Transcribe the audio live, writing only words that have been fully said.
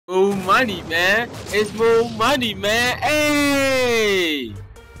More money, man. It's more money, man. Hey!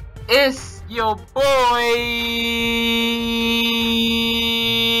 It's your boy.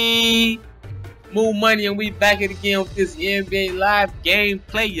 More money, and we back it again with this NBA Live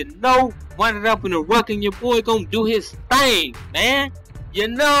gameplay. You know, run it up in the ruck, and your boy gonna do his thing, man. You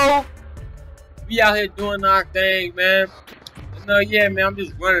know, we out here doing our thing, man. You know, yeah, man, I'm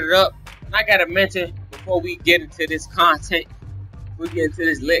just running it up. And I gotta mention, before we get into this content, we get into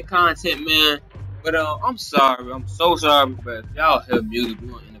this lit content, man. But I'm sorry, I'm so sorry, but y'all hear music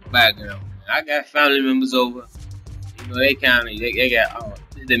going in the background. Man. I got family members over. You know, they got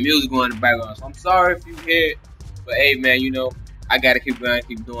the music going in the background. So I'm sorry if you hear it. But hey, man, you know, I gotta keep going,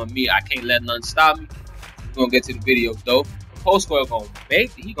 keep doing me. I can't let nothing stop me. We're gonna get to the video though. Postcard gonna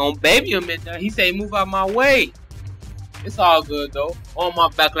baby him in there. He say move out my way. It's all good though. On my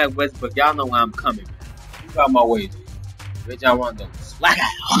back like Westbrook. Y'all know where I'm coming, man. Move out my way, dude. Bitch, I want to slack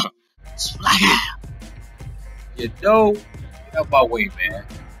out. Slack out. You know, get out my way, man.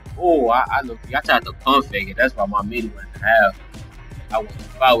 Oh, I tried to pump fake it. That's why my meter went in half. I went to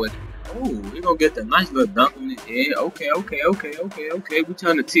foul with it. Oh, we gonna get the nice little dunk in his head. Okay. We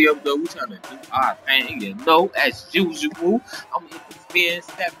trying to tee up though. We trying to do our thing. You know, as usual. I'm gonna hit the spin,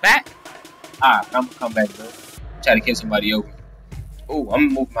 step back. Alright, I'm gonna come back though. Try to catch somebody over. Oh, I'm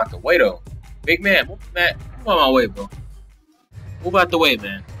gonna move him out the way though. Big man, move out my way, bro. Move out the way,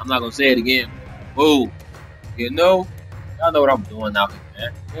 man. I'm not gonna say it again. Move. You know, y'all know what I'm doing out here,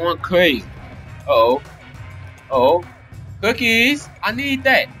 man. Going crazy. Oh, cookies. I need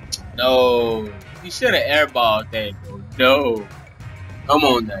that. No, he should have airballed that, bro. No, come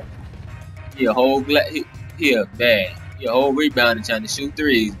on now. He a whole bad. He a whole rebound trying to shoot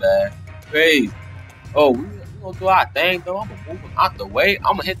threes, man. Crazy. Oh, we gonna do our thing though. I'm gonna move him out the way.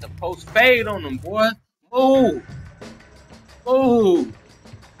 I'm gonna hit the post fade on him, boy. Move. Move.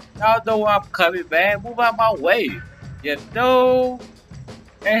 Y'all know where I'm coming, man. Move out my way. You know.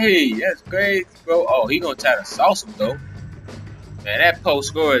 Hey, that's crazy, bro. Oh, he gonna try to sauce him though. Man, that post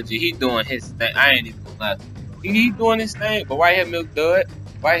scorer, he doing his thing. I ain't even gonna lie. He doing his thing, but right here, Milk Dud.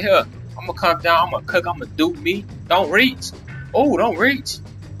 Right here. I'm gonna come down. I'm gonna cook. I'm gonna do me. Don't reach. Oh, don't reach.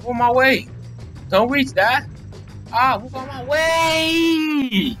 Move my way. Don't reach that. Ah, move on my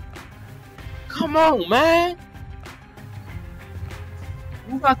way. Come on, man.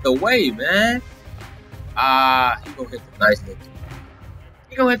 Move out the way, man. He gonna hit the nice little three.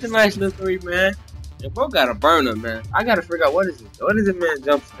 He gonna hit the nice little three, man. Your bro got a burner, man. I gotta figure out what is it. What is it, man?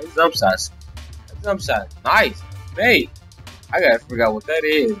 Jump shots. That jump shot. Nice. Hey, I gotta figure out what that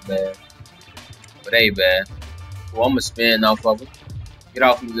is, man. But hey, man. Well, I'm gonna spin off of it. Get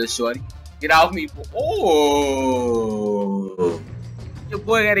off me, little shorty. Get off me. Oh. Your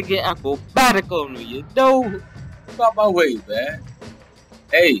boy gotta get acrobatic on me, you know. Move out my way, man.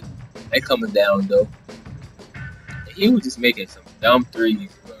 Hey, they coming down though. And he was just making some dumb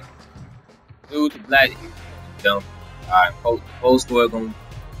threes, bro. Dude, the black, he was dumb. Alright, post score gonna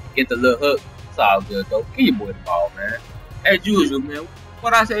get the little hook. It's all good though. Give your boy the ball, man. As usual, man.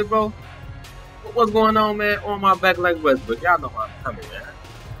 What I say, bro? What's going on, man? On my back like Westbrook. Y'all know how I'm coming, man.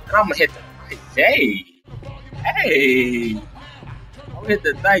 And I'm gonna hit the nice J. Hey. I'm gonna hit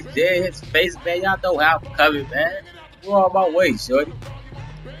the nice J. Hit space, man. Y'all know how I'm coming, man. We're on my way, shorty.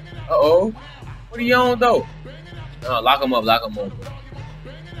 Uh-oh. What are you on, though? Lock him up, bro.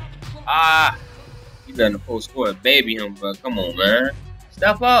 You done the post score, baby him, bro. Come on, man.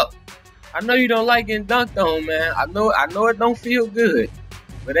 Step up. I know you don't like getting dunked on, man. I know it don't feel good.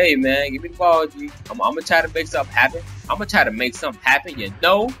 But hey, man, give me the ball, G. I'm gonna try to make something happen. You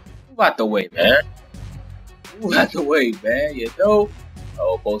know? Move out the way, man. Move out the way, man. You know?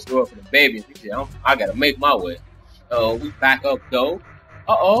 Oh, post score for the baby. I gotta make my way. We back up, though.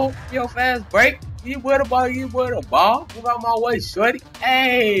 Yo, fast break. You with the ball. Move out my way, shorty.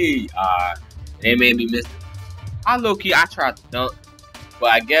 Hey. They made me miss it. I tried to dunk.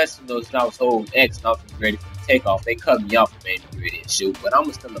 But I guess, you know, since I was holding X and I was ready for the takeoff, they cut me off and made me ready to shoot. But I'm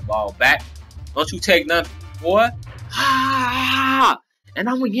going to steal the ball back. Don't you take nothing, boy. And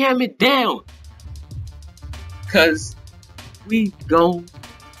I'm going to yam it down. Because we gon'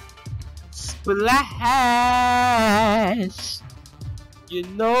 splash. You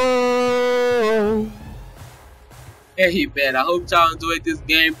know. Hey, man, I hope y'all enjoyed this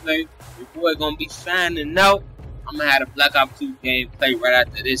gameplay. Your boy gonna be shining out. I'm gonna have the Black Ops 2 gameplay right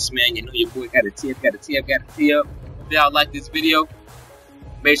after this, man. You know your boy got a tee up. If y'all like this video,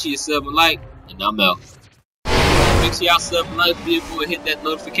 make sure you sub and like, and I'm out. Make sure y'all sub and like, be able to hit that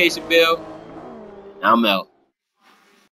notification bell, and I'm out.